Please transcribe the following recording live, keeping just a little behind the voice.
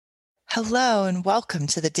Hello and welcome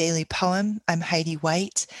to the Daily Poem. I'm Heidi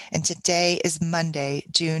White, and today is Monday,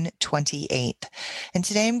 June 28th. And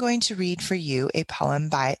today I'm going to read for you a poem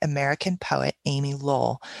by American poet Amy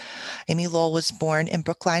Lowell. Amy Lowell was born in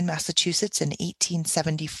Brookline, Massachusetts in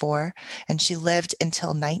 1874, and she lived until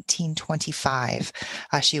 1925.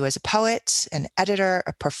 She was a poet, an editor,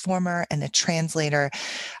 a performer, and a translator.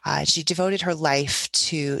 She devoted her life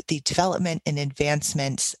to the development and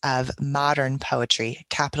advancement of modern poetry,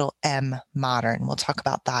 capital M, modern. We'll talk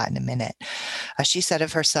about that in a minute. She said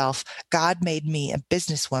of herself, "God made me a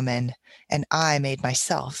businesswoman, and I made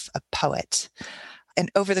myself a poet." And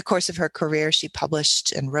over the course of her career, she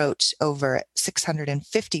published and wrote over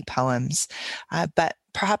 650 poems. But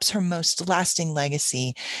perhaps her most lasting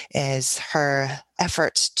legacy is her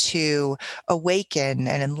effort to awaken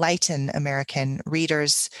and enlighten American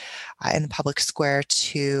readers in the public square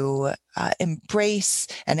to embrace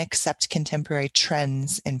and accept contemporary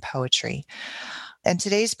trends in poetry. And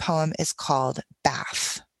today's poem is called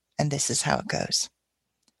Bath, and this is how it goes.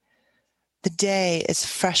 The day is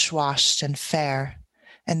fresh-washed and fair,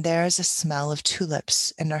 and there is a smell of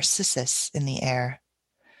tulips and narcissus in the air.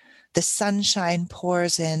 The sunshine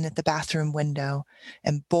pours in at the bathroom window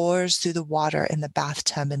and bores through the water in the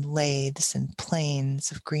bathtub in lathes and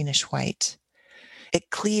planes of greenish white.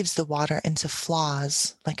 It cleaves the water into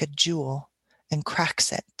flaws like a jewel and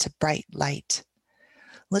cracks it to bright light.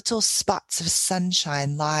 Little spots of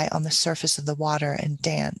sunshine lie on the surface of the water and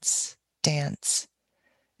dance, dance,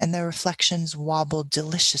 and their reflections wobble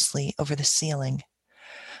deliciously over the ceiling.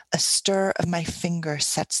 A stir of my finger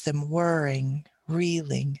sets them whirring,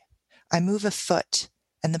 reeling. I move a foot,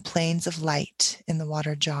 and the planes of light in the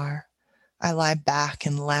water jar. I lie back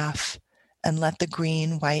and laugh, and let the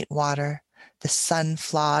green-white water, the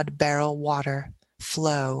sun-flawed barrel water,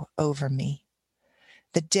 flow over me.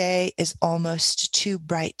 The day is almost too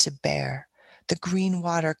bright to bear. The green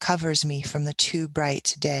water covers me from the too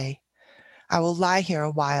bright day. I will lie here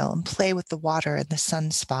a while and play with the water and the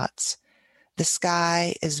sunspots. The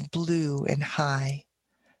sky is blue and high.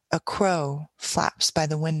 A crow flaps by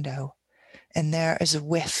the window, and there is a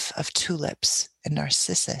whiff of tulips and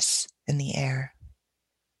narcissus in the air.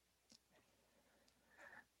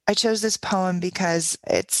 I chose this poem because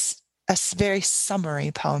it's a very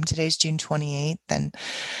summery poem. Today's June 28th, and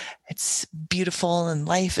it's beautiful, and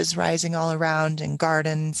life is rising all around in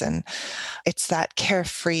gardens, and it's that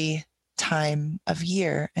carefree time of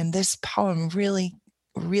year. And this poem really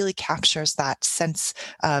captures that sense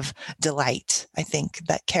of delight, I think,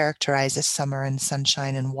 that characterizes summer and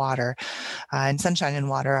sunshine and water. And sunshine and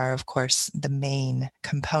water are, of course, the main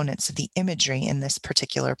components of the imagery in this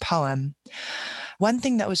particular poem. One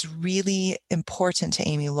thing that was really important to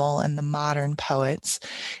Amy Lowell and the modern poets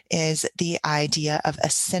is the idea of a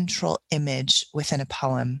central image within a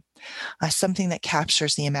poem. Something that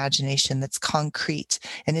captures the imagination, that's concrete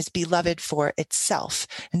and is beloved for itself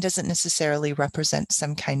and doesn't necessarily represent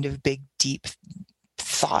some kind of big, deep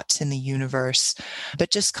thought in the universe,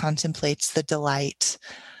 but just contemplates the delight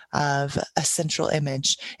of a central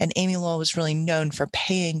image. And Amy Lowell was really known for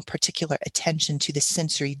paying particular attention to the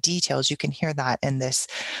sensory details. You can hear that in this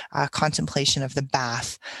contemplation of the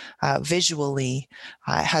bath. Visually,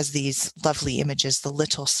 it has these lovely images, the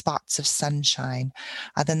little spots of sunshine.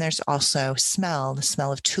 Then there's also smell, the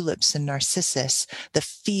smell of tulips and narcissus, the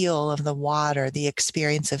feel of the water, the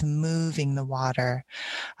experience of moving the water,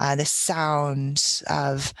 the sound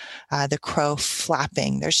of the crow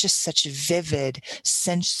flapping. There's just such vivid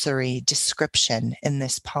sensory description in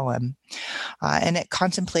this poem. And it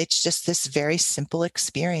contemplates just this very simple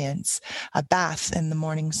experience, a bath in the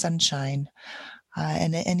morning sunshine.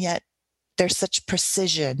 And yet there's such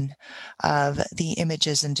precision of the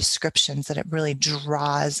images and descriptions that it really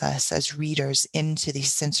draws us as readers into the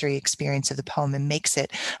sensory experience of the poem and makes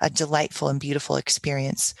it a delightful and beautiful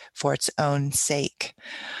experience for its own sake.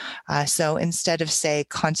 So instead of, say,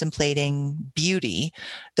 contemplating beauty,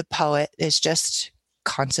 the poet is just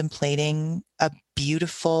contemplating a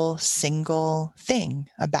beautiful single thing,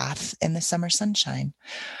 a bath in the summer sunshine.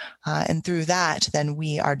 And through that, then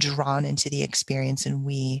we are drawn into the experience and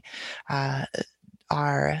we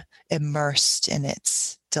are immersed in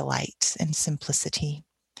its delight and simplicity.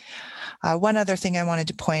 One other thing I wanted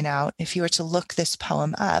to point out, if you were to look this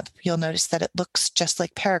poem up, you'll notice that it looks just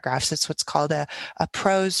like paragraphs. It's what's called a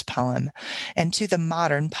prose poem. And to the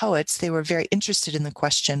modern poets, they were very interested in the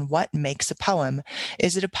question, what makes a poem?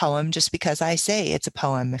 Is it a poem just because I say it's a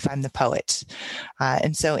poem if I'm the poet?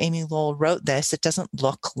 And so Amy Lowell wrote this. It doesn't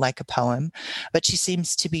look like a poem, but she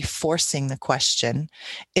seems to be forcing the question,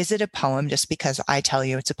 is it a poem just because I tell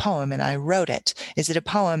you it's a poem and I wrote it? Is it a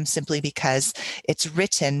poem simply because it's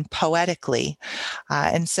written poetically?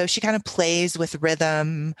 And so she kind of plays with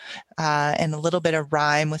rhythm and a little bit of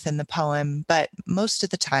rhyme within the poem, but most of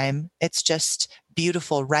the time it's just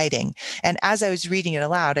beautiful writing. And as I was reading it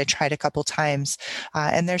aloud, I tried a couple times,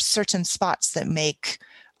 and there's certain spots that make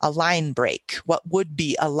a line break, what would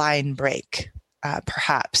be a line break.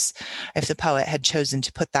 Perhaps if the poet had chosen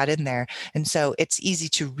to put that in there. And so it's easy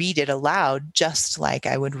to read it aloud, just like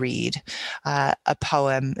I would read a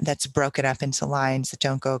poem that's broken up into lines that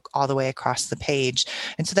don't go all the way across the page.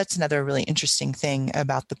 And so that's another really interesting thing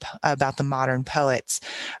about the modern poets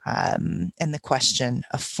and the question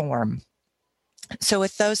of form. So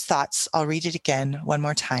with those thoughts, I'll read it again one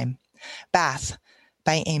more time. Bath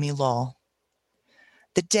by Amy Lowell.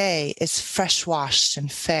 The day is fresh washed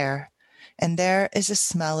and fair, and there is a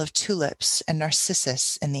smell of tulips and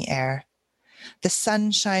narcissus in the air. The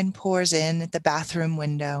sunshine pours in at the bathroom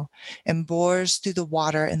window and bores through the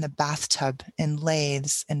water in the bathtub in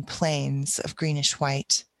lathes and planes of greenish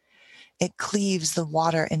white. It cleaves the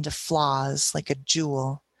water into flaws like a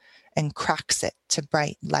jewel and cracks it to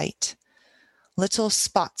bright light. Little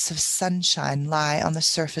spots of sunshine lie on the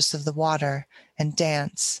surface of the water and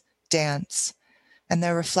dance, dance, and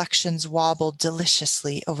their reflections wobble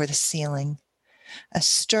deliciously over the ceiling. A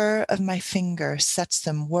stir of my finger sets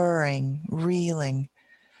them whirring, reeling.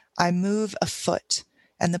 I move a foot,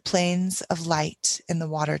 and the planes of light in the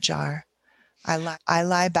water jar. I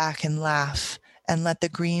lie back and laugh, and let the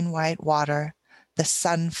green-white water, the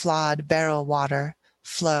sun-flawed beryl water,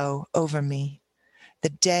 flow over me. The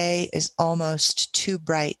day is almost too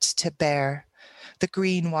bright to bear. The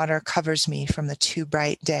green water covers me from the too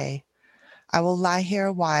bright day. I will lie here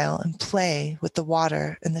a while and play with the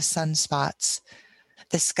water and the sunspots.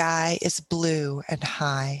 The sky is blue and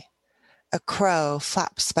high. A crow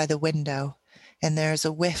flaps by the window, and there is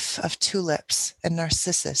a whiff of tulips and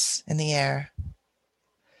narcissus in the air.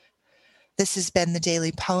 This has been the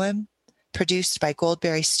Daily Poem, produced by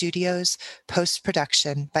Goldberry Studios,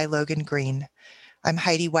 post-production by Logan Green. I'm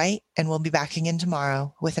Heidi White, and we'll be back again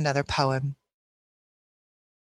tomorrow with another poem.